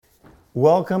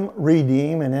Welcome,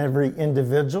 Redeem, and every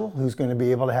individual who's going to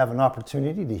be able to have an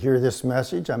opportunity to hear this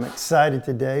message. I'm excited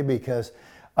today because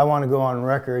I want to go on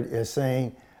record as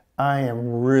saying I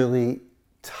am really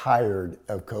tired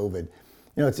of COVID.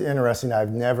 You know, it's interesting.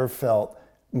 I've never felt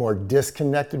more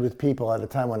disconnected with people at a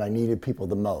time when I needed people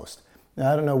the most.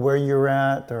 Now, I don't know where you're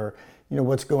at or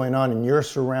what's going on in your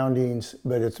surroundings,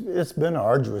 but it's been an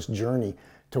arduous journey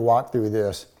to walk through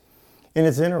this. And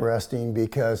it's interesting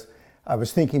because I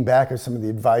was thinking back of some of the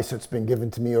advice that's been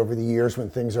given to me over the years when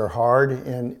things are hard.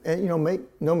 And make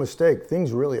no mistake,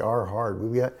 things really are hard.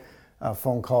 We got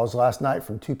phone calls last night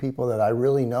from two people that I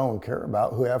really know and care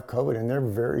about who have COVID, and they're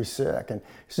very sick. And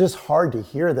it's just hard to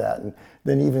hear that. And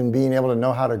then even being able to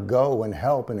know how to go and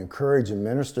help and encourage and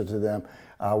minister to them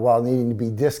while needing to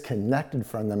be disconnected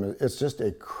from them. It's just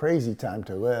a crazy time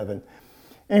to live. And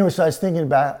anyway, so I was thinking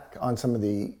back on some of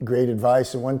the great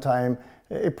advice. And one time,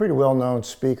 a pretty well-known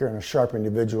speaker and a sharp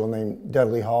individual named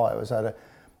Dudley Hall. I was at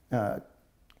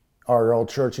our old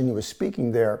church, and he was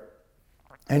speaking there.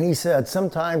 And he said,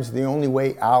 sometimes the only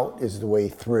way out is the way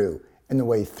through, and the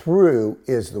way through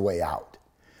is the way out.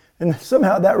 And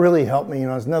somehow that really helped me. In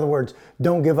other words,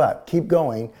 don't give up. Keep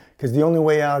going, because the only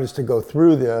way out is to go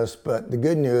through this. But the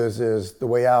good news is the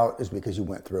way out is because you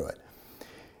went through it.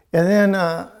 And then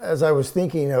as I was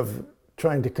thinking of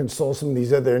trying to console some of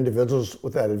these other individuals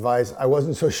with that advice, I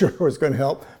wasn't so sure it was going to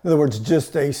help. In other words, just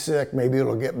stay sick, maybe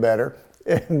it'll get better.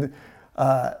 And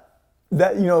that,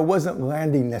 it wasn't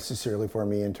landing necessarily for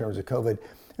me in terms of COVID.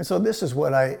 And so this is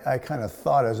what I kind of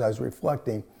thought as I was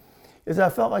reflecting, is I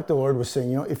felt like the Lord was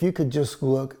saying, if you could just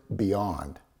look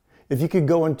beyond, if you could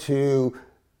go into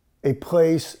a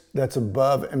place that's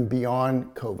above and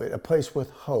beyond COVID, a place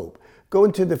with hope, go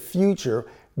into the future,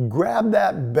 grab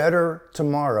that better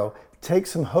tomorrow, take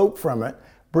some hope from it,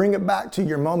 bring it back to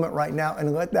your moment right now,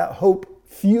 and let that hope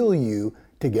fuel you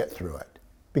to get through it.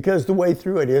 Because the way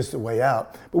through it is the way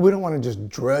out, but we don't want to just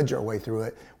drudge our way through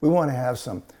it. We want to have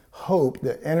some hope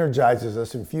that energizes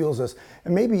us and fuels us,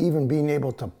 and maybe even being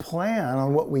able to plan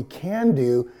on what we can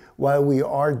do while we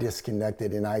are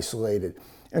disconnected and isolated.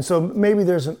 And so maybe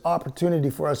there's an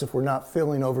opportunity for us, if we're not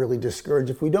feeling overly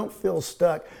discouraged, if we don't feel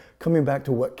stuck, coming back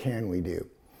to what can we do?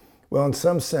 Well, in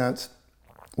some sense,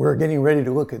 we're getting ready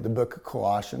to look at the book of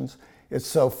Colossians. It's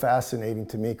so fascinating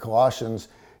to me. Colossians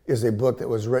is a book that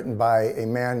was written by a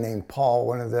man named Paul,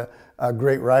 one of the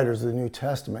great writers of the New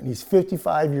Testament. He's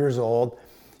 55 years old.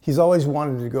 He's always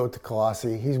wanted to go to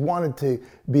Colossae. He's wanted to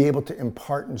be able to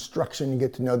impart instruction and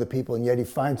get to know the people, and yet he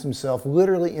finds himself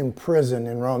literally in prison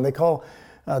in Rome. They call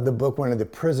the book one of the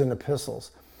prison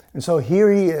epistles. And so here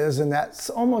he is in that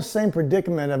almost same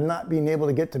predicament of not being able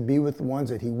to get to be with the ones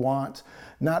that he wants,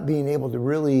 not being able to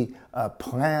really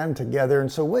plan together. And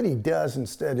so what he does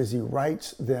instead is he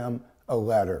writes them a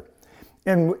letter.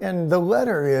 And the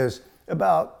letter is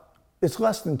it's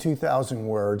less than 2,000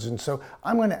 words. And so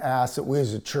I'm going to ask that we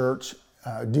as a church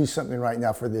do something right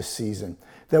now for this season.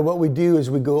 That what we do is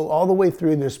we go all the way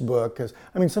through this book. Because,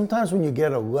 sometimes when you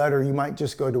get a letter, you might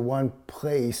just go to one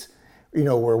place,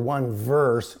 or one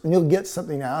verse, and you'll get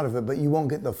something out of it, but you won't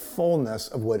get the fullness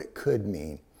of what it could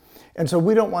mean. And so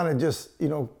we don't want to just,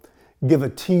 give a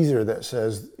teaser that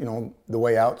says, the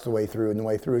way out's the way through and the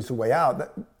way through is the way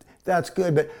out. That's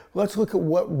good, but let's look at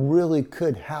what really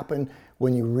could happen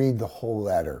when you read the whole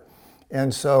letter.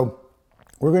 And so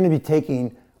we're going to be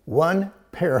taking one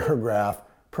paragraph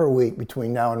per week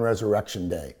between now and Resurrection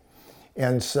Day.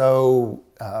 And so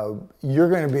you're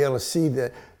going to be able to see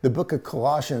that the book of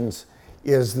Colossians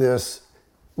is this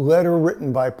letter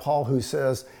written by Paul who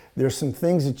says there's some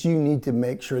things that you need to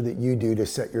make sure that you do to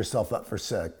set yourself up for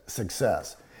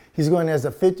success. He's going, as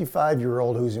a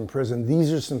 55-year-old who's in prison,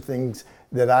 these are some things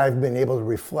that I've been able to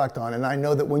reflect on. And I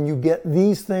know that when you get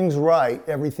these things right,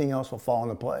 everything else will fall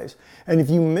into place. And if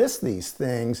you miss these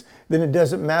things, then it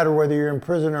doesn't matter whether you're in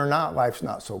prison or not, life's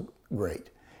not so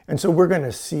great. And so we're going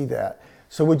to see that.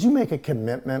 So would you make a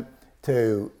commitment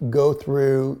to go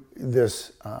through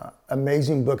this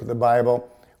amazing book of the Bible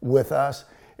with us?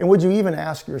 And would you even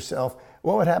ask yourself,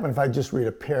 what would happen if I just read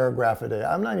a paragraph a day?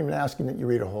 I'm not even asking that you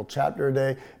read a whole chapter a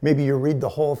day. Maybe you read the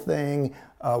whole thing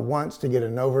once to get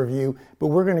an overview. But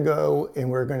we're going to go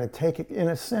and we're going to take it, in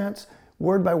a sense,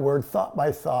 word by word, thought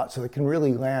by thought, so that it can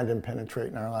really land and penetrate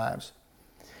in our lives.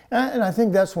 And I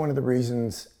think that's one of the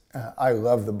reasons I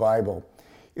love the Bible,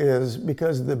 is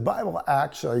because the Bible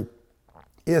actually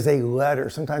is a letter.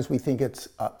 Sometimes we think it's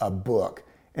a book,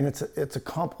 and it's a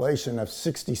compilation of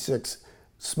 66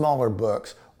 smaller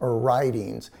books or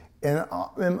writings, and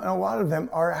a lot of them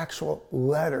are actual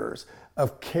letters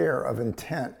of care, of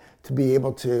intent to be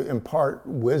able to impart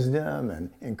wisdom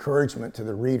and encouragement to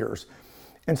the readers.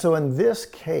 And so in this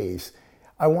case,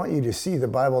 I want you to see the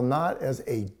Bible not as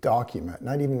a document,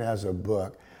 not even as a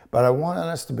book, but I want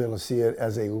us to be able to see it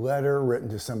as a letter written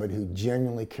to somebody who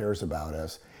genuinely cares about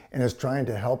us and is trying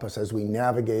to help us as we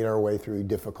navigate our way through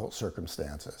difficult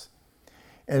circumstances.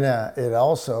 And it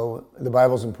also, the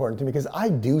Bible is important to me because I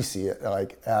do see it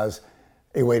like as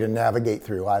a way to navigate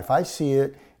through life. I see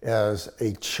it as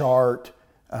a chart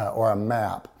or a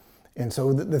map. And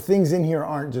so the things in here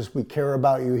aren't just we care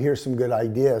about you, here's some good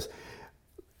ideas.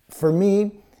 For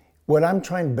me, what I'm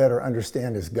trying to better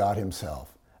understand is God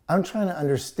himself. I'm trying to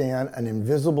understand an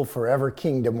invisible forever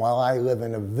kingdom while I live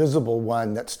in a visible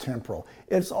one that's temporal.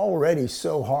 It's already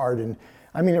so hard. And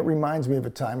I mean, it reminds me of a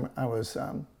time I was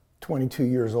 22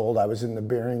 years old. I was in the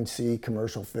Bering Sea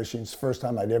commercial fishing. It's the first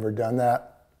time I'd ever done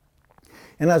that.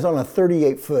 And I was on a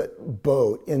 38-foot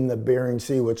boat in the Bering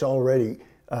Sea, which already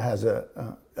has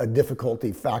a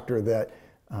difficulty factor that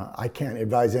I can't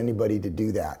advise anybody to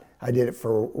do that. I did it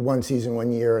for one season,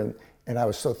 1 year, and I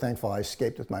was so thankful I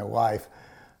escaped with my life.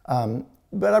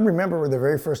 But I remember the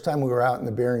very first time we were out in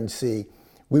the Bering Sea,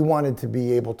 we wanted to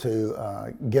be able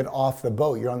to get off the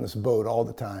boat. You're on this boat all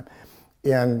the time.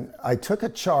 And I took a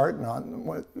chart,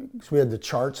 so we had the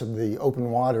charts of the open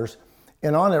waters,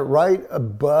 and on it right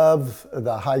above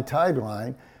the high tide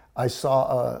line, I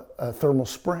saw a thermal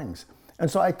springs. And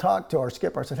so I talked to our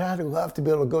skipper. I said, I'd love to be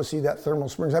able to go see that thermal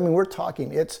springs. I mean, we're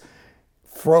talking, it's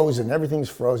frozen, everything's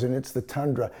frozen, it's the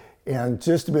tundra. And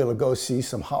just to be able to go see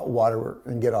some hot water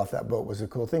and get off that boat was a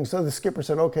cool thing. So the skipper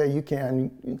said, okay, you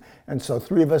can. And so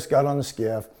 3 of us got on the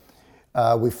skiff.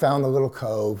 We found the little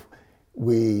cove.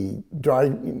 We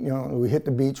we hit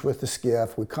the beach with the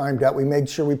skiff. We climbed out. We made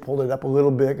sure we pulled it up a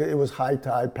little bit. It was high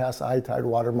tide, past the high tide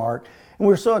water mark. And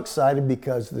we were so excited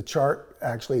because the chart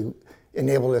actually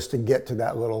enabled us to get to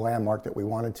that little landmark that we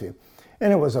wanted to.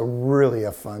 And it was really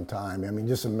a fun time. I mean,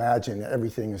 just imagine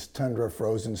everything is tundra,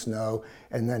 frozen snow,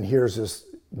 and then here's this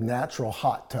natural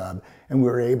hot tub. And we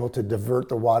were able to divert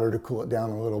the water to cool it down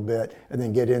a little bit and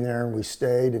then get in there, and we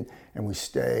stayed and we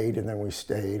stayed and then we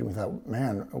stayed. And we thought,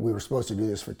 man, we were supposed to do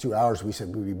this for 2 hours. We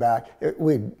said we'd be back.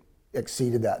 We'd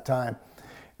exceeded that time.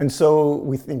 And so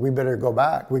we think we better go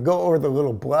back. We go over the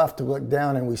little bluff to look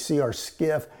down and we see our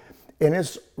skiff. And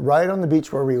it's right on the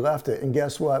beach where we left it. And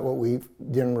guess what? What we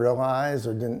didn't realize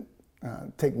or didn't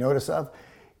take notice of,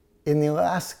 in the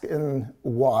Alaskan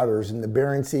waters, in the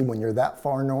Bering Sea, when you're that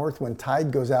far north, when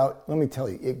tide goes out, let me tell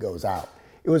you, it goes out.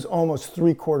 It was almost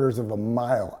 3/4 of a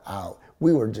mile out.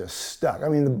 We were just stuck. I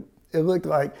mean, it looked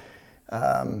like,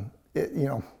 the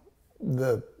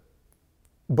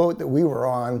boat that we were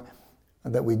on,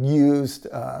 that we'd used,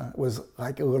 was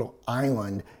like a little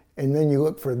island. And then you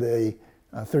look for the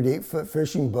 38-foot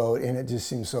fishing boat, and it just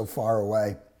seems so far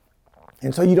away.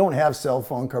 And so you don't have cell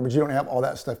phone coverage. You don't have all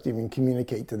that stuff to even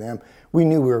communicate to them. We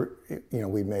knew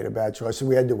we'd made a bad choice, so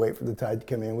we had to wait for the tide to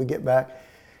come in. We get back,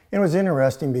 and it was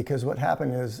interesting because what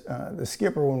happened is the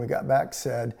skipper, when we got back,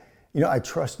 said, I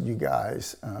trust you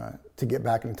guys to get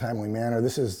back in a timely manner.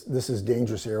 This is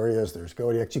dangerous areas. There's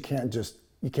Kodiaks.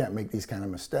 You can't make these kind of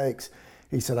mistakes.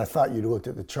 He said, I thought you'd looked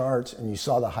at the charts and you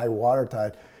saw the high water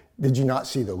tide. Did you not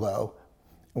see the low?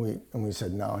 And we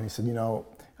said no. And he said,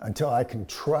 until I can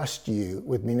trust you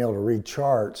with being able to read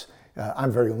charts, I'm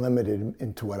very limited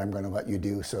into what I'm going to let you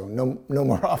do. So no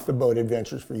more off the boat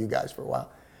adventures for you guys for a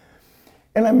while.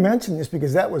 And I mention this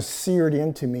because that was seared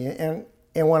into me. And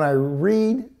when I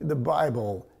read the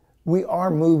Bible, we are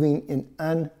moving in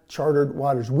uncharted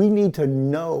waters. We need to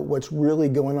know what's really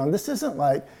going on. This isn't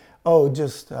like,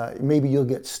 maybe you'll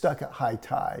get stuck at high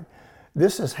tide.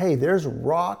 This is, hey, there's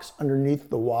rocks underneath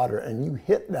the water and you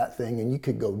hit that thing and you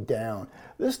could go down.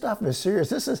 This stuff is serious.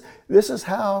 This is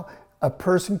how a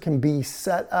person can be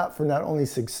set up for not only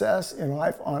success in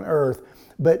life on earth,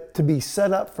 but to be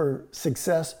set up for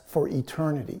success for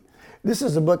eternity. This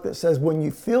is a book that says when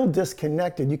you feel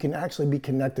disconnected, you can actually be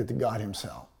connected to God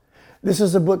himself. This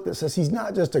is a book that says he's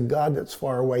not just a God that's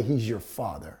far away, he's your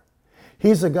Father.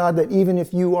 He's a God that even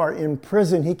if you are in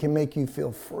prison, he can make you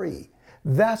feel free.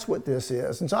 That's what this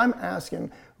is. And so I'm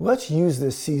asking, let's use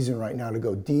this season right now to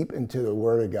go deep into the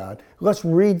Word of God. Let's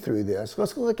read through this.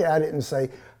 Let's look at it and say,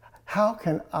 how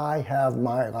can I have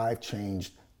my life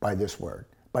changed by this Word,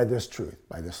 by this truth,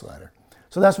 by this letter?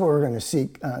 So that's what we're going to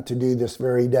seek to do this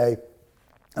very day.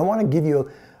 I want to give you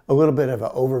a little bit of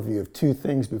an overview of 2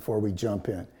 things before we jump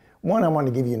in. One, I want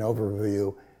to give you an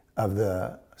overview of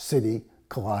the city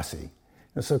Colossae.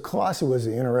 And so Colossae was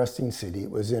an interesting city. It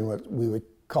was in what we would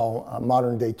call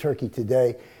modern day Turkey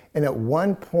today. And at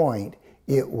one point,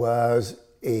 it was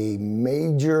a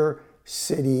major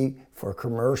city for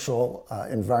commercial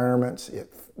environments.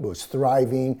 It was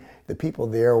thriving. The people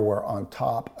there were on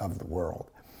top of the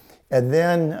world. And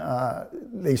then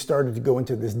they started to go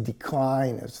into this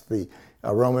decline as the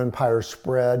Roman Empire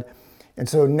spread. And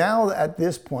so now at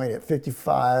this point, at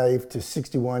 55 to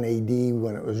 61 AD,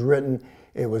 when it was written,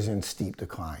 it was in steep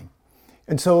decline.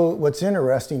 And so what's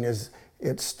interesting is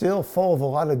it's still full of a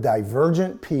lot of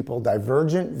divergent people,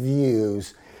 divergent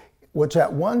views, which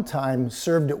at one time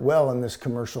served it well in this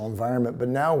commercial environment. But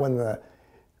now when the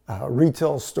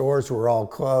retail stores were all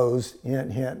closed,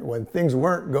 hint, hint, when things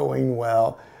weren't going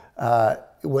well,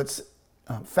 what's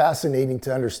fascinating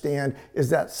to understand is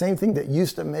that same thing that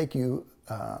used to make you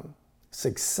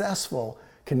successful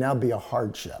can now be a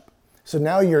hardship. So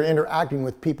now you're interacting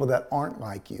with people that aren't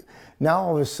like you. Now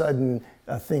all of a sudden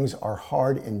things are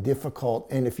hard and difficult,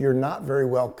 and if you're not very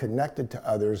well connected to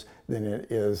others, then it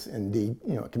is indeed,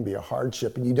 it can be a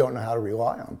hardship, and you don't know how to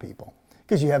rely on people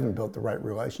because you haven't built the right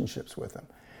relationships with them.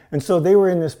 And so they were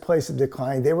in this place of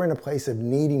decline. They were in a place of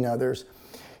needing others.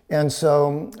 And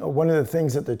so one of the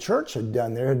things that the church had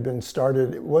done there had been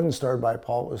started, it wasn't started by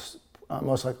Paul, it was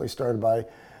most likely started by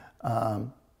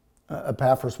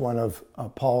Epaphras, one of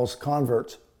Paul's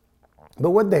converts.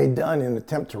 But what they had done in an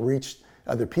attempt to reach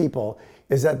other people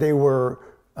is that they were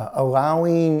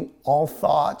allowing all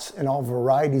thoughts and all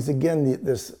varieties, again,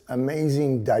 this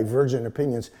amazing divergent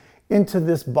opinions, into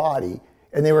this body.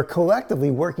 And they were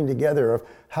collectively working together of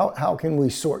how can we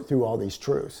sort through all these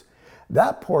truths.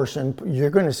 That portion, you're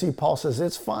going to see Paul says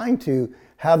it's fine to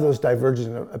have those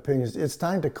divergent opinions. It's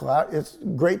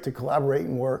great to collaborate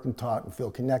and work and talk and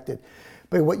feel connected.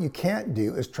 But what you can't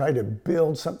do is try to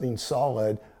build something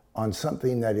solid on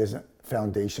something that isn't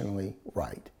foundationally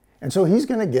right. And so he's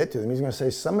going to get to them. He's going to say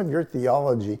some of your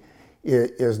theology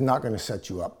is not going to set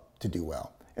you up to do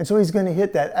well. And so he's going to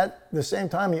hit that. At the same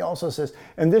time, he also says,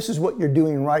 and this is what you're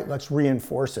doing right, let's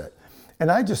reinforce it.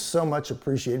 And I just so much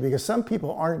appreciate it because some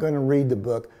people aren't going to read the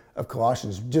book of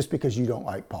Colossians just because you don't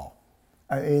like Paul.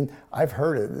 I mean, I've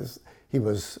heard it. He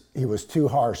was too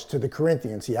harsh to the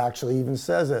Corinthians. He actually even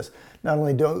says this. Not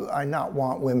only do I not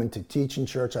want women to teach in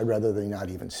church, I'd rather they not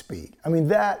even speak. I mean,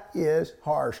 that is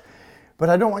harsh. But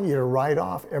I don't want you to write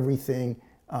off everything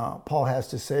Paul has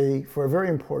to say for a very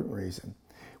important reason.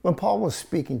 When Paul was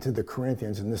speaking to the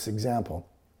Corinthians in this example,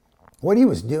 what he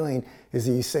was doing is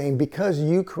he's saying, because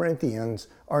you Corinthians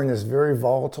are in this very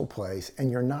volatile place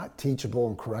and you're not teachable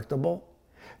and correctable,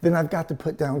 then I've got to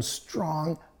put down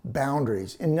strong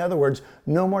boundaries. In other words,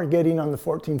 no more getting on the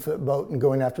 14-foot boat and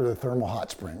going after the thermal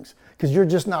hot springs because you're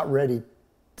just not ready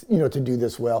to do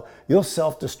this well. You'll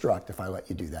self-destruct if I let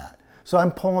you do that. So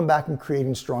I'm pulling back and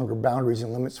creating stronger boundaries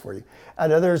and limits for you.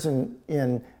 At others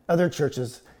in other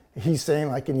churches, he's saying,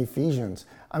 like in Ephesians,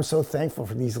 I'm so thankful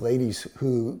for these ladies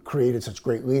who created such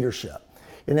great leadership.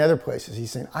 In other places,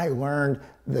 he's saying, I learned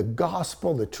the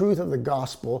gospel, the truth of the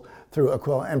gospel through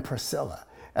Aquila and Priscilla.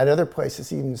 At other places,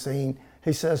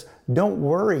 he says, don't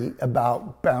worry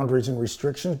about boundaries and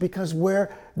restrictions because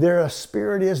where there a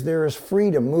spirit is, there is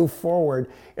freedom. Move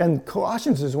forward. And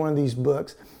Colossians is one of these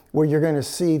books where you're going to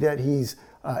see that he's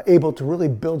able to really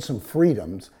build some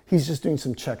freedoms. He's just doing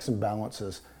some checks and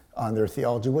balances on their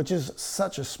theology, which is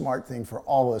such a smart thing for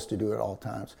all of us to do at all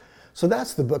times. So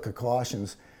that's the book of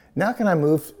Colossians. Now can I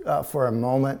move for a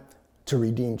moment to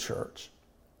Redeemed Church?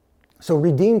 So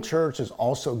Redeemed Church is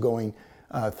also going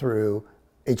through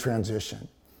a transition.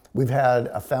 We've had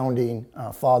a founding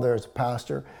father as a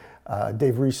pastor.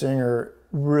 Dave Riesinger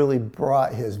really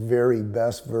brought his very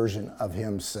best version of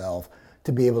himself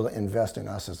to be able to invest in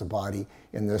us as a body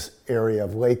in this area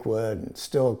of Lakewood and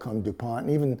Steilacoom, DuPont,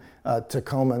 and even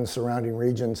Tacoma and surrounding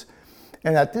regions.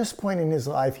 And at this point in his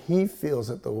life, he feels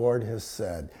that the Lord has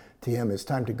said to him, it's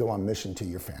time to go on mission to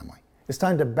your family. It's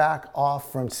time to back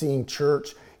off from seeing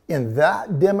church in that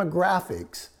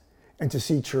demographics and to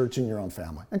see church in your own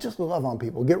family and just love on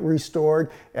people, get restored.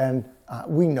 And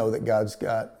we know that God's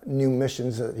got new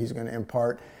missions that he's going to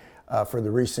impart for the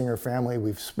Riesinger family.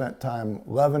 We've spent time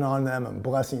loving on them and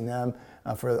blessing them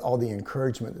for all the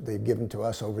encouragement that they've given to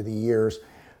us over the years.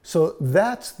 So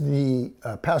that's the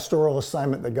pastoral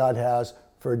assignment that God has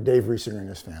for Dave Riesinger and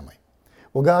his family.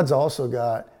 Well, God's also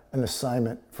got an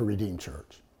assignment for Redeemed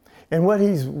Church. And what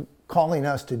he's calling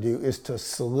us to do is to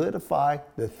solidify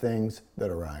the things that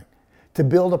are right, to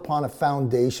build upon a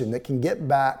foundation that can get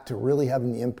back to really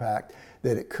having the impact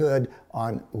that it could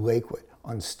on Lakewood,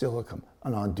 on Steilacoom,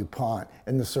 and on DuPont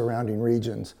and the surrounding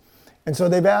regions. And so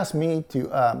they've asked me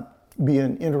to be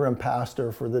an interim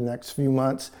pastor for the next few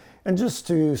months and just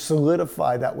to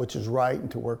solidify that which is right and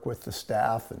to work with the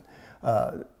staff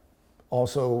and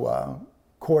also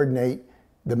coordinate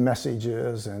the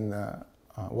messages and the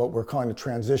what we're calling a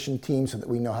transition team so that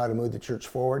we know how to move the church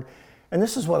forward. And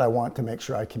this is what I want to make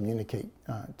sure I communicate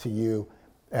to you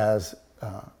as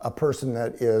a person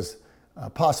that is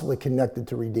possibly connected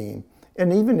to Redeem.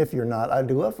 And even if you're not,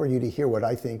 I'd love for you to hear what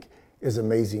I think is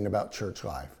amazing about church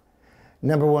life.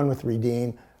 Number one, with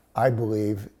Redeem, I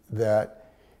believe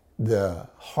that the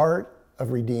heart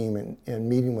of Redeem in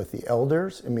meeting with the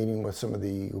elders and meeting with some of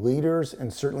the leaders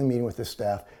and certainly meeting with the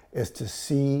staff is to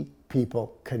see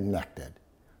people connected,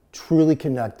 truly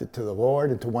connected to the Lord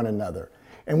and to one another.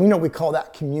 And we know we call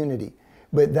that community,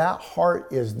 but that heart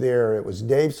is there. It was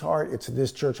Dave's heart. It's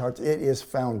this church heart. It is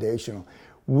foundational.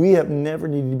 We have never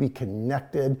needed to be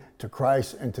connected to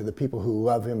Christ and to the people who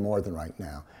love him more than right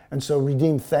now. And so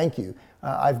Redeem, thank you.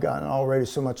 I've gotten already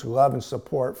so much love and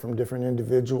support from different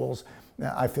individuals.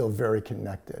 I feel very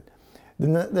connected.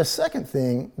 Then the second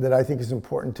thing that I think is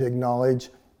important to acknowledge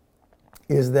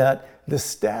is that the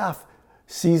staff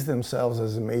sees themselves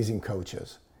as amazing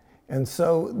coaches. And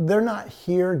so they're not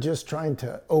here just trying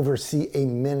to oversee a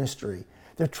ministry.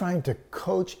 They're trying to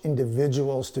coach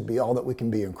individuals to be all that we can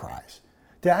be in Christ,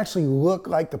 to actually look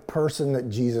like the person that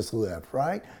Jesus lived,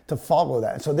 right? To follow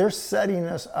that. And so they're setting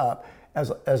us up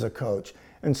as a coach.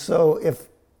 And so if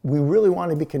we really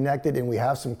want to be connected and we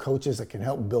have some coaches that can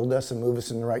help build us and move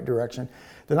us in the right direction,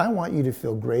 then I want you to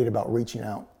feel great about reaching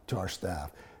out to our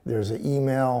staff. There's an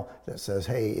email that says,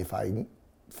 hey, if I'm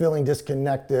feeling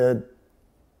disconnected,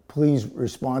 please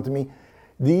respond to me.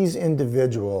 These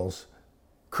individuals,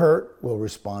 Kurt will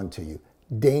respond to you.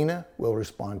 Dana will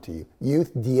respond to you.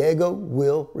 Youth, Diego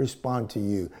will respond to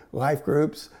you. Life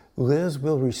groups, Liz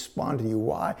will respond to you.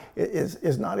 Why?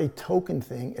 It's not a token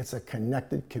thing. It's a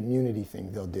connected community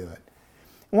thing. They'll do it.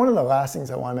 One of the last things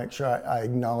I want to make sure I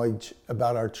acknowledge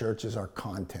about our church is our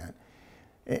content.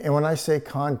 And when I say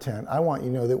content, I want you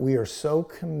to know that we are so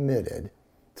committed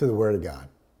to the Word of God.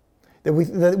 That we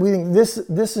think this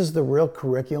is the real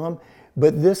curriculum,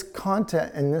 but this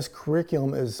content and this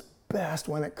curriculum is best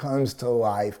when it comes to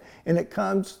life. And it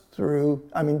comes to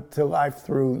life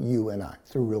through you and I,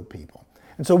 through real people.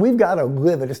 And so we've got to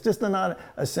live it. It's just not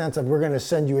a sense of we're going to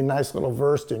send you a nice little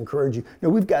verse to encourage you. No,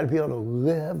 we've got to be able to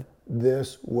live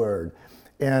this word.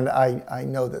 And I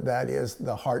know that is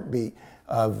the heartbeat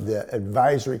of the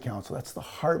advisory council. That's the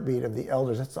heartbeat of the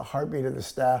elders. That's the heartbeat of the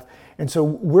staff. And so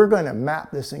we're going to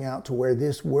map this thing out to where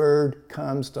this word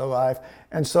comes to life.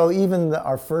 And so even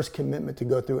our first commitment to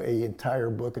go through an entire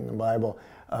book in the Bible,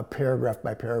 paragraph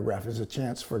by paragraph, is a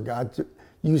chance for God to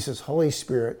use his Holy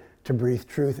Spirit to breathe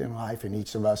truth and life in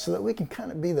each of us so that we can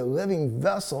kind of be the living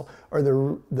vessel or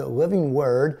the living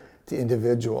word to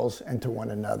individuals and to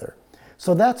one another.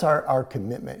 So that's our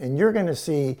commitment. And you're going to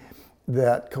see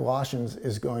that Colossians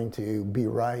is going to be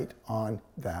right on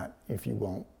that, if you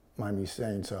won't mind me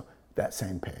saying so, that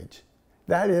same page.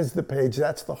 That is the page,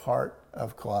 that's the heart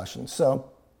of Colossians. So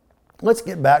let's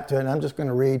get back to it. And I'm just going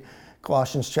to read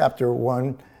Colossians chapter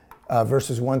 1,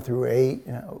 verses 1 through 8.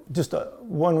 Just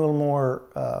one little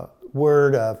more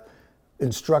word of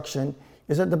instruction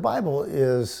is that the Bible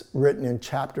is written in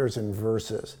chapters and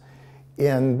verses.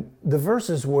 And the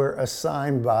verses were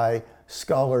assigned by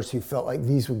scholars who felt like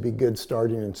these would be good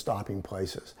starting and stopping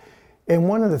places. And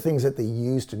one of the things that they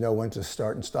used to know when to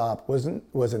start and stop was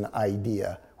an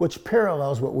idea, which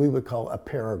parallels what we would call a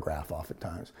paragraph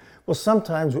oftentimes. Well,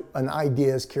 sometimes an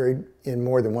idea is carried in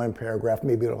more than one paragraph,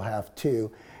 maybe it'll have two,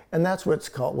 and that's what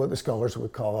the scholars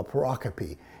would call a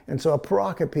pericope. And so a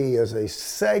pericope is a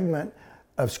segment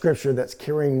of scripture that's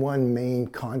carrying one main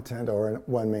content or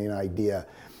one main idea.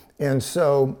 And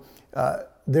so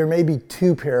there may be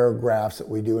two paragraphs that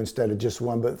we do instead of just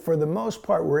one, but for the most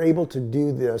part, we're able to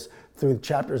do this through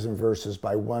chapters and verses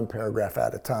by one paragraph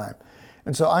at a time.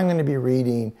 And so I'm going to be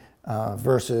reading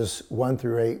verses 1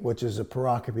 through 8, which is a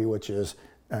pericope, which is,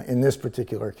 in this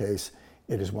particular case,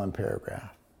 it is one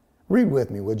paragraph. Read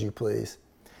with me, would you please?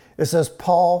 It says,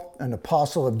 Paul, an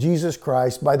apostle of Jesus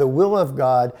Christ, by the will of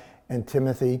God, and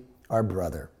Timothy, our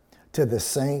brother, to the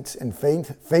saints and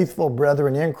faithful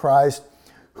brethren in Christ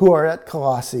who are at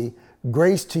Colossae,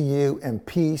 grace to you and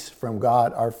peace from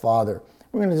God our Father.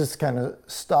 We're going to just kind of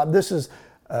stop. This is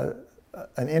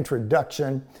an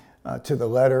introduction to the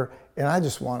letter, and I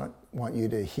just want you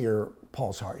to hear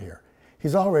Paul's heart here.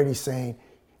 He's already saying,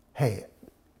 hey,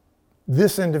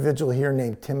 this individual here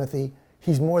named Timothy,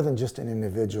 he's more than just an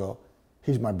individual.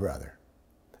 He's my brother.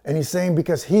 And he's saying,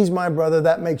 because he's my brother,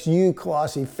 that makes you,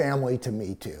 Colossae, family to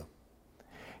me too.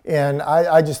 And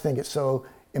I just think it's so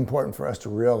important for us to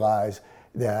realize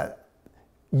that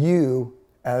you,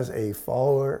 as a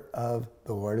follower of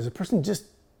the Lord, as a person just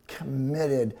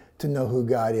committed to know who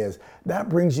God is. That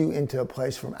brings you into a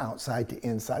place from outside to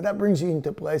inside. That brings you into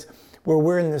a place where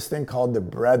we're in this thing called the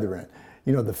brethren,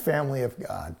 the family of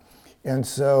God. And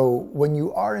so when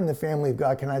you are in the family of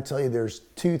God, can I tell you there's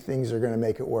two things that are going to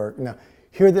make it work. Now,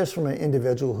 hear this from an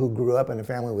individual who grew up in a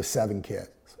family with 7 kids.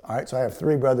 All right, so I have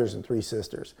 3 brothers and 3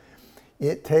 sisters.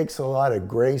 It takes a lot of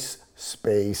grace,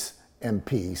 space, and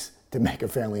peace to make a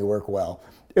family work well.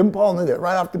 And Paul knew that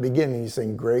right off the beginning. He's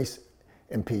saying grace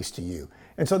and peace to you.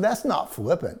 And so that's not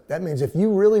flippant. That means if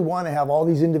you really want to have all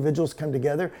these individuals come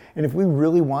together, and if we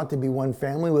really want to be one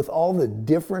family with all the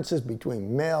differences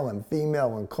between male and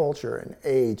female and culture and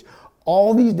age,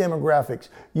 all these demographics,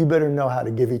 you better know how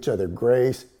to give each other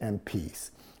grace and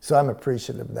peace. So I'm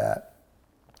appreciative of that.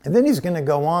 And then he's going to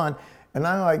go on, and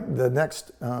I like the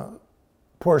next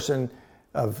portion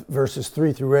of verses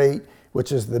 3 through 8,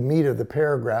 which is the meat of the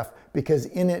paragraph, because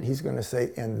in it he's going to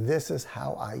say, and this is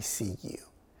how I see you.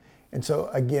 And so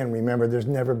again, remember, there's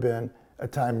never been a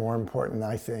time more important,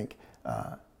 I think,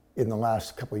 in the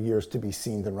last couple of years to be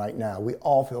seen than right now. We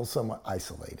all feel somewhat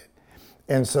isolated.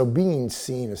 And so being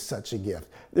seen is such a gift.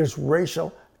 There's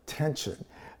racial tension.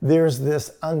 There's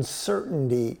this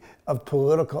uncertainty of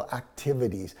political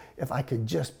activities. If I could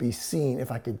just be seen, if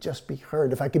I could just be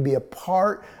heard, if I could be a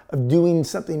part of doing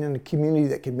something in the community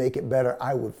that could make it better,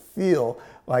 I would feel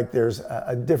like there's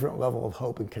a different level of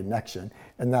hope and connection.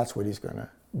 And that's what he's going to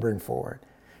bring forward.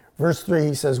 Verse 3,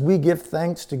 he says, we give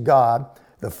thanks to God,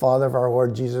 the Father of our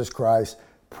Lord Jesus Christ,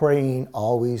 praying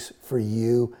always for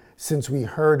you, since we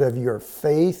heard of your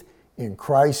faith in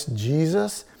Christ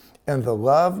Jesus and the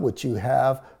love which you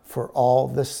have for all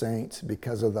the saints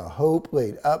because of the hope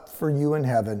laid up for you in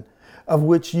heaven, of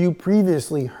which you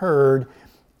previously heard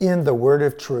in the word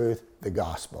of truth, the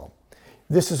gospel.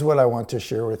 This is what I want to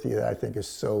share with you that I think is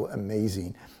so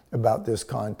amazing about this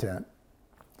content.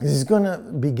 He's going to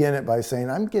begin it by saying,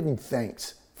 I'm giving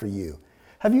thanks for you.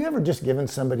 Have you ever just given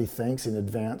somebody thanks in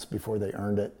advance before they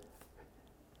earned it?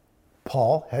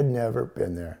 Paul had never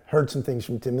been there. Heard some things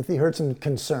from Timothy, heard some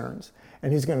concerns.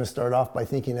 And he's going to start off by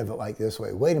thinking of it like this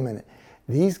way. Wait a minute.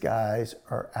 These guys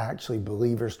are actually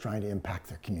believers trying to impact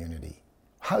their community.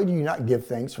 How do you not give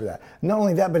thanks for that? Not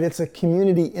only that, but it's a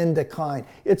community in decline.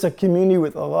 It's a community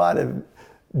with a lot of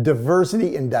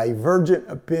diversity and divergent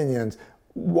opinions.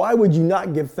 Why would you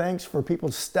not give thanks for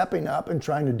people stepping up and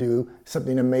trying to do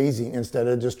something amazing instead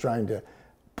of just trying to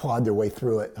plod their way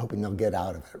through it, hoping they'll get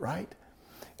out of it, right?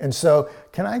 And so,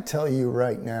 can I tell you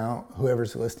right now,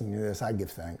 whoever's listening to this, I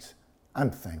give thanks.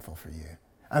 I'm thankful for you.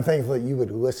 I'm thankful that you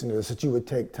would listen to this, that you would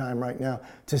take time right now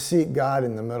to seek God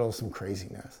in the middle of some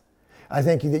craziness. I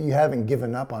thank you that you haven't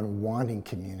given up on wanting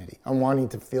community, on wanting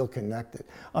to feel connected,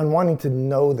 on wanting to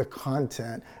know the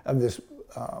content of this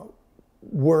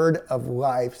word of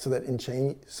life so that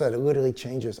it literally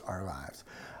changes our lives.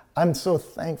 I'm so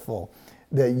thankful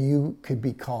that you could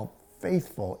be called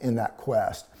faithful in that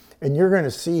quest. And you're going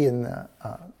to see in the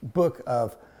book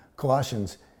of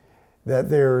Colossians that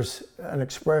there's an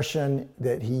expression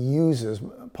that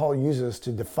Paul uses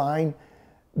to define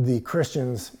the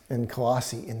Christians in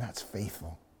Colossae, and that's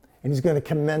faithful. And he's going to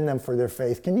commend them for their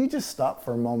faith. Can you just stop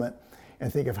for a moment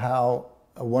and think of how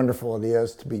wonderful it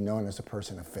is to be known as a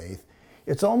person of faith?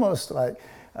 It's almost like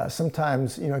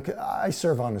sometimes, I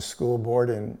serve on a school board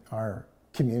in our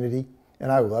community,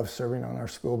 and I love serving on our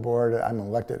school board. I'm an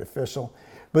elected official.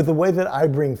 But the way that I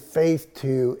bring faith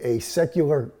to a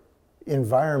secular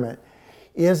environment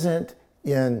isn't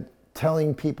in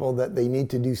telling people that they need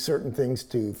to do certain things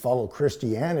to follow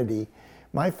Christianity.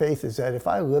 My faith is that if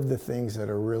I live the things that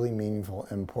are really meaningful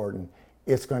and important,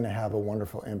 it's going to have a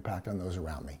wonderful impact on those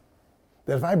around me.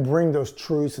 That if I bring those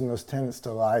truths and those tenets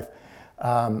to life,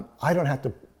 I don't have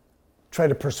to try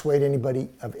to persuade anybody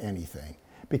of anything.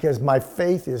 Because my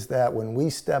faith is that when we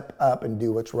step up and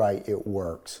do what's right, it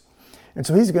works. And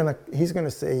so he's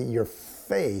gonna say your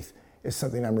faith is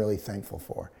something I'm really thankful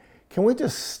for. Can we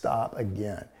just stop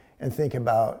again and think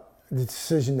about the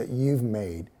decision that you've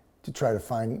made to try to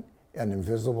find an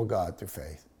invisible God through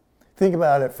faith? Think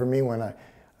about it for me when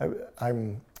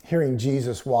I'm hearing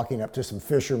Jesus walking up to some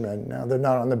fishermen. Now, they're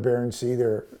not on the Bering Sea,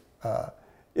 they're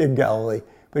in Galilee.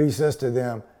 But he says to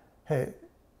them, hey,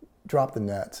 drop the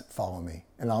nets, follow me,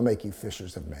 and I'll make you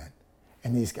fishers of men.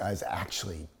 And these guys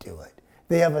actually do it.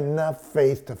 They have enough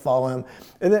faith to follow him.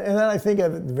 And then I think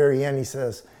at the very end, he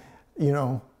says,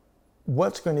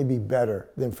 what's going to be better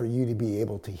than for you to be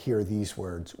able to hear these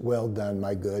words, well done,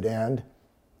 my good and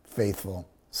faithful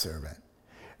servant.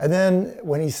 And then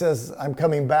when he says, I'm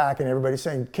coming back, and everybody's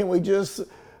saying, can we just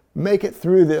make it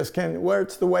through this?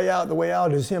 Where's the way out? The way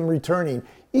out is him returning.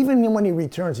 Even when he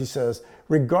returns, he says,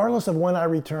 regardless of when I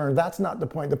return, that's not the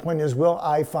point. The point is, will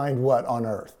I find what on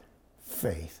earth?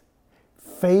 Faith.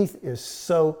 Faith is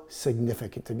so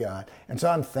significant to God. And so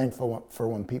I'm thankful for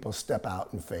when people step out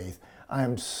in faith. I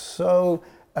am so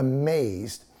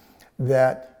amazed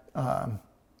that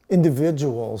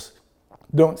individuals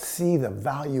don't see the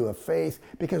value of faith,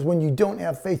 because when you don't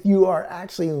have faith, you are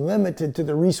actually limited to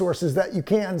the resources that you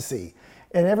can see.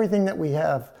 And everything that we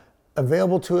have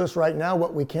available to us right now,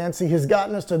 what we can see, has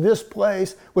gotten us to this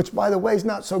place, which, by the way, is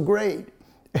not so great.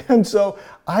 And so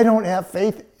I don't have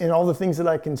faith in all the things that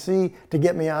I can see to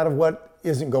get me out of what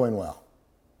isn't going well.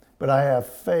 But I have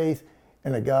faith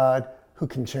in a God who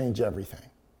can change everything.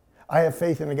 I have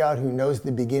faith in a God who knows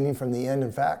the beginning from the end.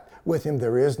 In fact, with him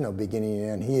there is no beginning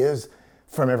and end. He is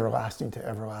from everlasting to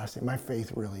everlasting. My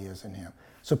faith really is in him.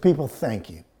 So people, thank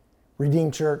you.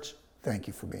 Redeemed Church, thank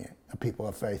you for being a people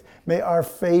of faith. May our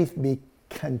faith be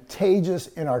contagious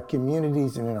in our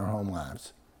communities and in our home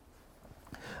lives.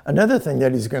 Another thing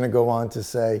that he's going to go on to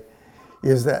say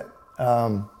is that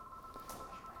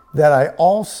that I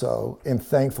also am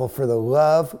thankful for the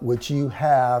love which you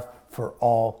have for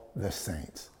all the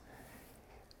saints.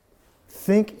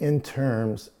 Think in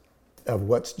terms of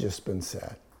what's just been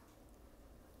said.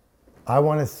 I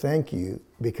want to thank you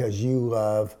because you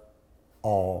love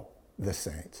all the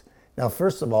saints. Now,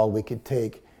 first of all, we could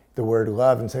take the word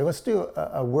love and say, let's do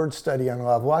a word study on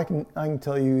love. Well, I can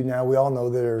tell you now, we all know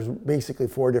that there's basically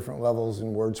 4 different levels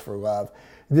in words for love.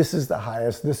 This is the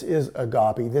highest. This is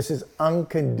agape. This is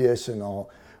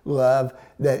unconditional love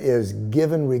that is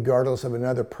given regardless of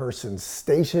another person's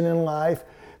station in life,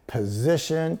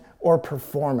 position, or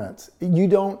performance. You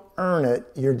don't earn it,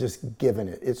 you're just given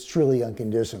it. It's truly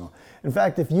unconditional. In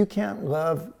fact, if you can't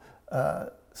love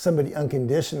somebody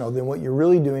unconditional, then what you're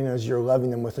really doing is you're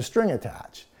loving them with a string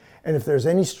attached. And if there's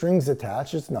any strings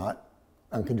attached, it's not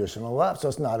unconditional love, so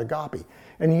it's not agape.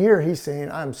 And here he's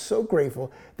saying, I'm so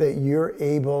grateful that you're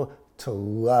able to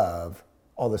love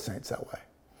all the saints that way.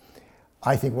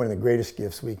 I think one of the greatest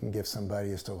gifts we can give somebody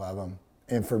is to love them.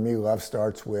 And for me, love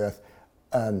starts with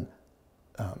an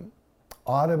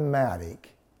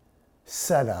automatic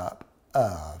setup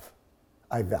of,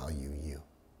 I value you.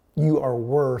 You are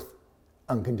worth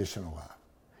unconditional love.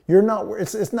 You're not,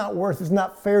 it's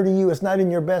not fair to you. It's not in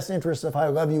your best interest if I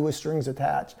love you with strings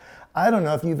attached. I don't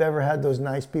know if you've ever had those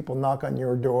nice people knock on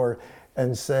your door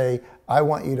and say, I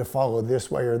want you to follow this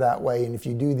way or that way. And if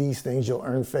you do these things, you'll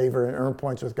earn favor and earn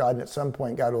points with God. And at some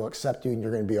point, God will accept you and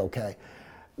you're going to be okay.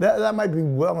 That might be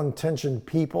well-intentioned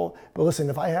people, but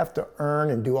listen, if I have to earn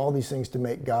and do all these things to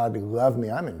make God love me,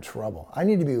 I'm in trouble. I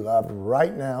need to be loved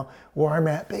right now where I'm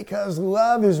at, because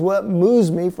love is what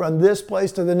moves me from this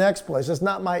place to the next place. It's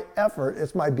not my effort,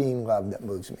 it's my being loved that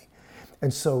moves me.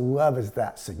 And so love is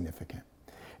that significant.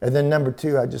 And then number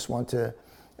 2, I just want to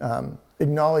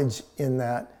acknowledge in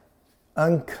that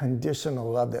unconditional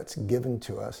love that's given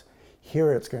to us.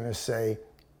 Here it's going to say,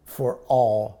 for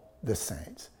all the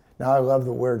saints. Now, I love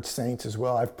the word saints as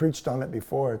well. I've preached on it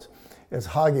before. It's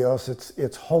hagios,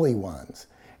 it's holy ones.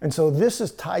 And so this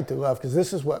is tied to love, because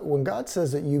this is what, when God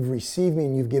says that you've received me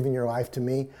and you've given your life to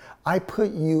me, I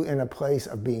put you in a place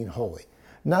of being holy.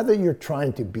 Not that you're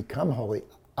trying to become holy.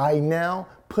 I now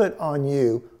put on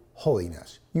you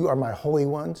holiness. You are my holy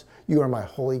ones. You are my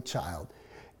holy child.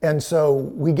 And so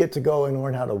we get to go and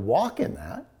learn how to walk in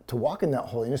that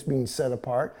holiness, being set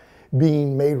apart,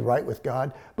 being made right with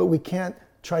God. But we can't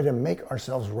try to make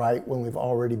ourselves right when we've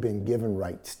already been given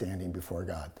right standing before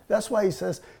God. That's why he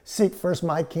says, seek first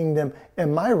my kingdom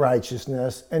and my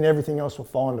righteousness, and everything else will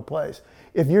fall into place.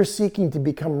 If you're seeking to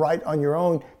become right on your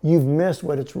own, you've missed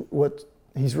what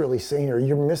he's really saying, or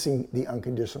you're missing the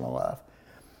unconditional love.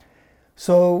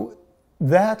 So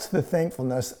that's the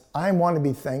thankfulness. I want to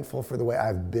be thankful for the way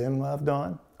I've been loved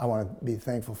on. I want to be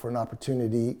thankful for an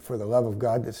opportunity for the love of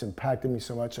God that's impacted me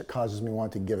so much that causes me to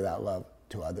want to give that love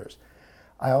to others.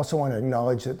 I also want to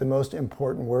acknowledge that the most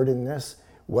important word in this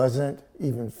wasn't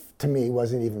even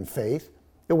faith.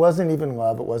 It wasn't even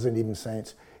love. It wasn't even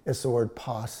saints. It's the word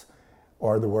pas,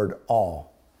 or the word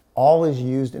all. All is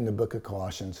used in the book of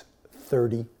Colossians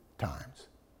 30 times.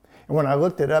 And when I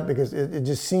looked it up, because it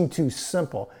just seemed too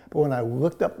simple, but when I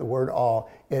looked up the word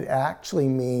all, it actually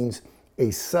means a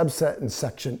subset and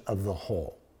section of the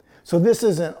whole. So this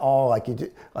isn't all like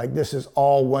this is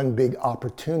all one big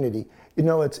opportunity. You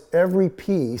know, it's every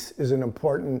piece is an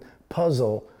important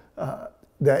puzzle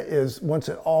that is, once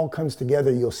it all comes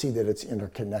together, you'll see that it's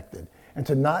interconnected. And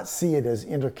to not see it as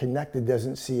interconnected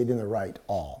doesn't see it in the right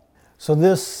all. So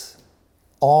this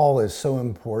all is so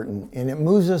important, and it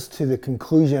moves us to the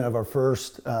conclusion of our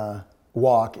first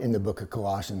walk in the book of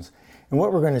Colossians. And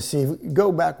what we're going to see,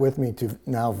 go back with me to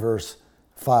now verse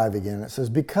 5 again. It says,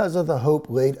 because of the hope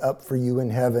laid up for you in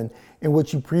heaven, in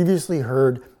which you previously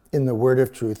heard in the word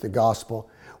of truth, the gospel,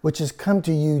 which has come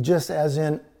to you just as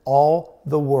in all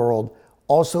the world.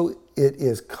 Also, it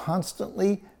is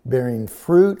constantly bearing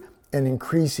fruit and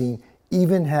increasing,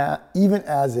 even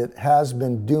as it has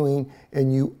been doing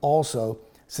in you also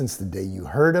since the day you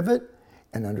heard of it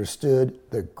and understood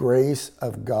the grace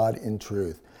of God in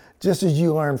truth. Just as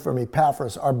you learned from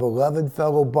Epaphras, our beloved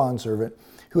fellow bondservant,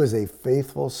 who is a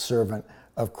faithful servant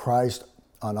of Christ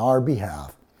on our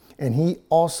behalf. And he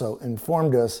also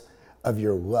informed us of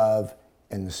your love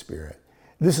in the Spirit.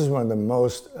 This is one of the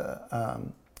most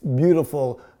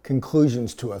beautiful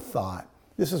conclusions to a thought.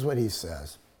 This is what he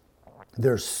says.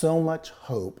 There's so much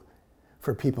hope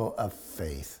for people of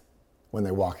faith when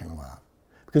they walk in love.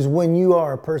 Because when you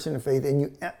are a person of faith and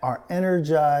you are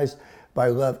energized by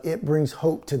love, it brings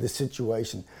hope to the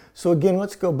situation. So again,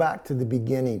 let's go back to the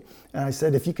beginning. And I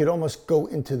said, if you could almost go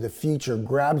into the future,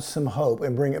 grab some hope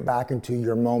and bring it back into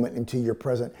your moment, into your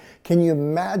present. Can you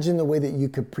imagine the way that you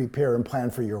could prepare and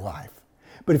plan for your life?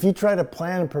 But if you try to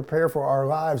plan and prepare for our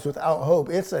lives without hope,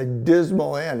 it's a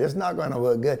dismal end. It's not going to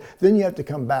look good. Then you have to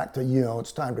come back to,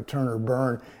 it's time to turn or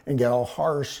burn and get all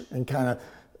harsh and kind of,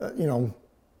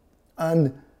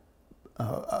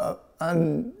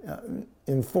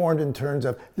 uninformed in terms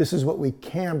of this is what we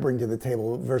can bring to the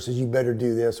table versus you better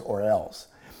do this or else.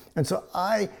 And so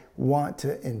I want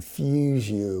to infuse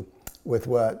you with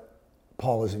what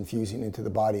Paul is infusing into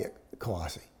the body at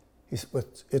Colossae.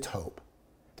 It's hope.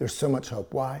 There's so much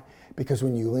hope. Why? Because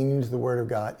when you lean into the Word of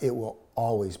God, it will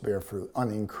always bear fruit on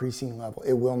an increasing level.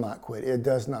 It will not quit. It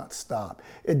does not stop.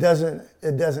 It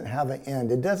doesn't have an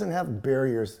end. It doesn't have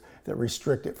barriers that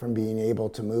restrict it from being able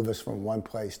to move us from one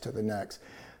place to the next.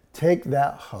 Take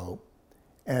that hope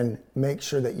and make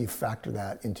sure that you factor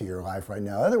that into your life right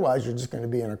now. Otherwise, you're just going to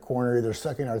be in a corner, either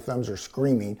sucking our thumbs or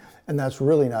screaming, and that's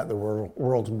really not the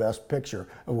world's best picture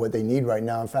of what they need right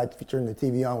now. In fact, if you turn the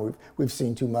TV on, we've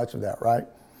seen too much of that, right?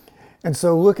 And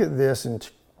so look at this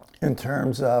in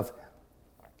terms of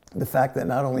the fact that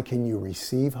not only can you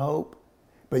receive hope,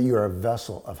 but you are a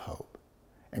vessel of hope.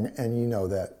 And you know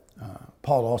that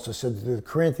Paul also said to the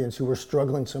Corinthians who were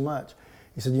struggling so much,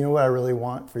 he said, you know what I really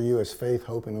want for you is faith,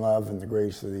 hope, and love, and the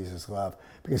greatest of these is love.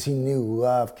 Because he knew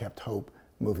love kept hope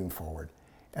moving forward.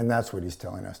 And that's what he's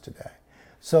telling us today.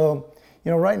 So,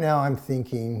 right now I'm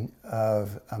thinking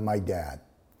of my dad.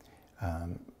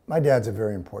 My dad's a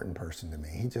very important person to me.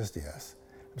 He just is.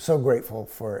 I'm so grateful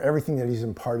for everything that he's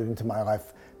imparted into my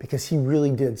life because he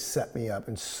really did set me up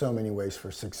in so many ways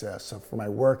for success. So for my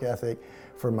work ethic,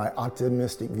 for my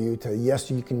optimistic view to, yes,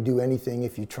 you can do anything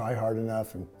if you try hard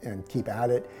enough and keep at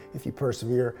it, if you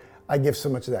persevere. I give so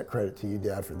much of that credit to you,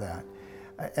 Dad, for that.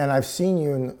 And I've seen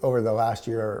you over the last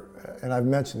year, and I've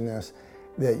mentioned this,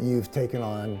 that you've taken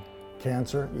on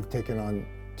cancer, you've taken on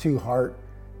 2 heart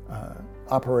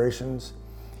operations,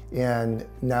 and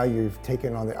now you've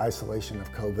taken on the isolation of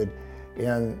COVID.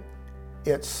 And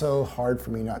it's so hard for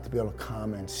me not to be able to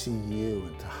come and see you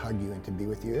and to hug you and to be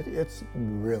with you. It's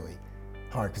really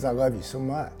hard because I love you so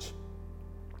much.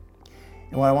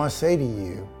 And what I want to say to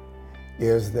you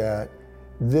is that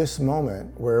this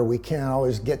moment where we can't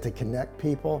always get to connect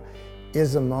people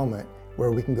is a moment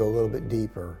where we can go a little bit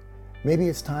deeper. Maybe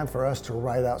it's time for us to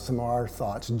write out some of our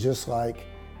thoughts, just like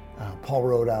Paul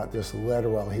wrote out this letter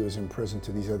while he was in prison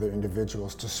to these other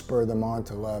individuals to spur them on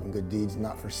to love and good deeds,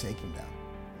 not forsaking them.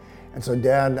 And so,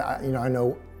 Dad, I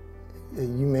know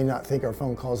you may not think our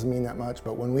phone calls mean that much,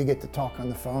 but when we get to talk on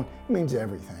the phone, it means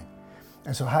everything.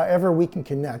 And so however we can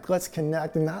connect, let's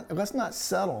connect and let's not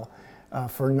settle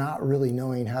for not really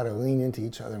knowing how to lean into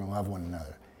each other and love one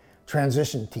another.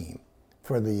 Transition team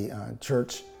for the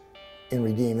church in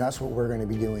Redeem, that's what we're going to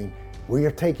be doing. We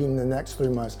are taking the next 3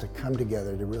 months to come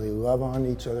together to really love on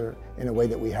each other in a way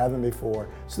that we haven't before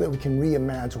so that we can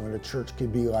reimagine what a church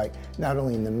could be like, not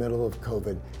only in the middle of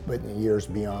COVID, but in the years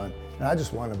beyond. And I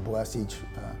just want to bless each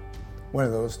one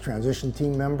of those transition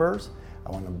team members.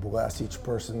 I want to bless each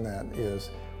person that is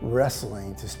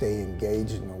wrestling to stay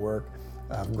engaged in the work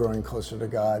of growing closer to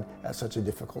God at such a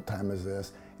difficult time as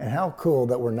this. And how cool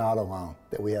that we're not alone,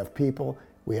 that we have people,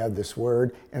 we have this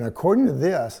word, and according to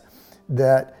this,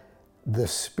 that the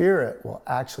Spirit will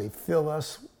actually fill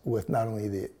us with not only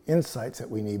the insights that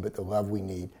we need, but the love we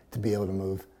need to be able to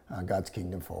move God's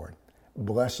kingdom forward.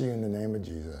 Bless you in the name of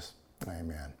Jesus.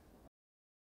 Amen.